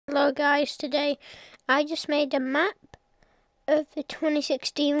Hello guys, today I just made a map of the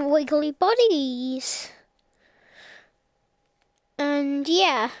 2016 Wiggly bodies. And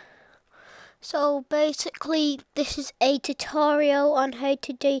yeah, so basically this is a tutorial on how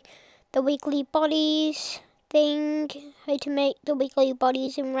to do the Wiggly bodies thing, how to make the Wiggly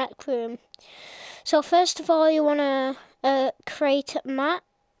bodies in Rec Room. So first of all you want to create a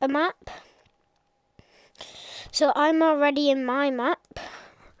map. So I'm already in my map.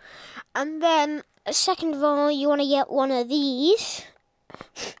 And then, second of all, you want to get one of these.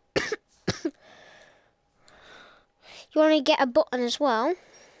 You want to get a button as well.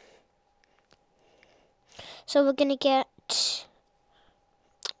 So we're going to get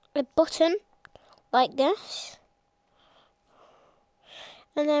a button like this.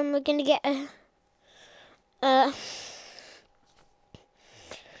 And then we're going to get a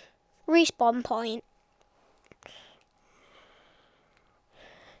respawn point.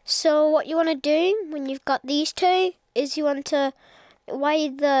 So what you want to do when you've got these two is you want to wire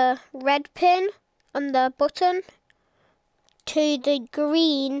the red pin on the button to the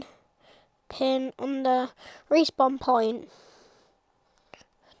green pin on the respawn point.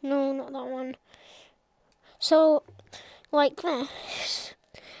 No, not that one. So like this.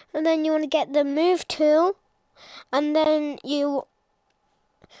 And then you want to get the move tool, and then you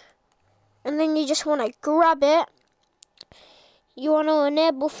just want to grab it. You want to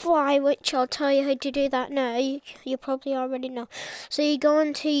enable fly, which I'll tell you how to do that now. You probably already know. So you go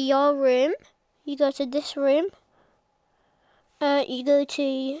into your room, you go to this room, you go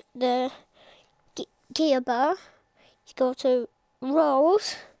to the gear bar, you go to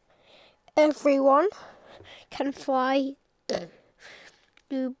roles, everyone can fly.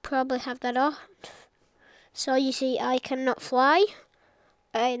 You probably have that on. So you see I cannot fly,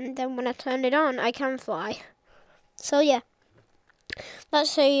 and then when I turn it on, I can fly. So yeah.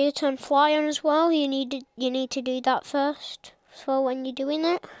 Let's say you turn fly on as well. You need to do that first. So when you're doing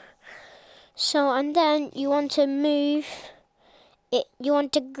it, and then you want to move it. You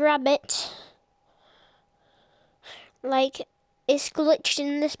want to grab it. Like it's glitched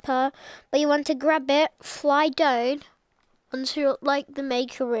in this part, but you want to grab it, fly down onto like the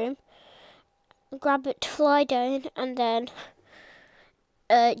maker room. Grab it, fly down, and then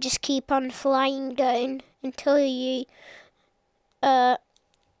just keep on flying down until you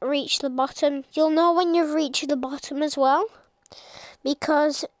reach the bottom. You'll know when you've reached the bottom as well,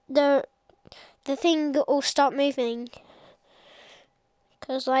 because the thing will stop moving.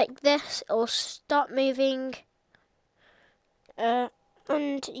 Because like this, it'll stop moving, and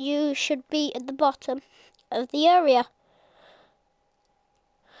you should be at the bottom of the area.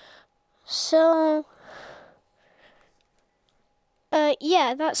 So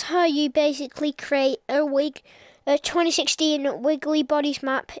yeah, that's how you basically create a 2016 Wiggly Bodies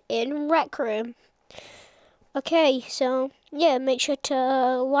map in Rec Room. Okay, so yeah, make sure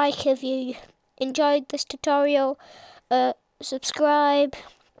to like if you enjoyed this tutorial, subscribe,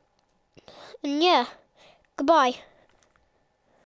 and yeah, goodbye.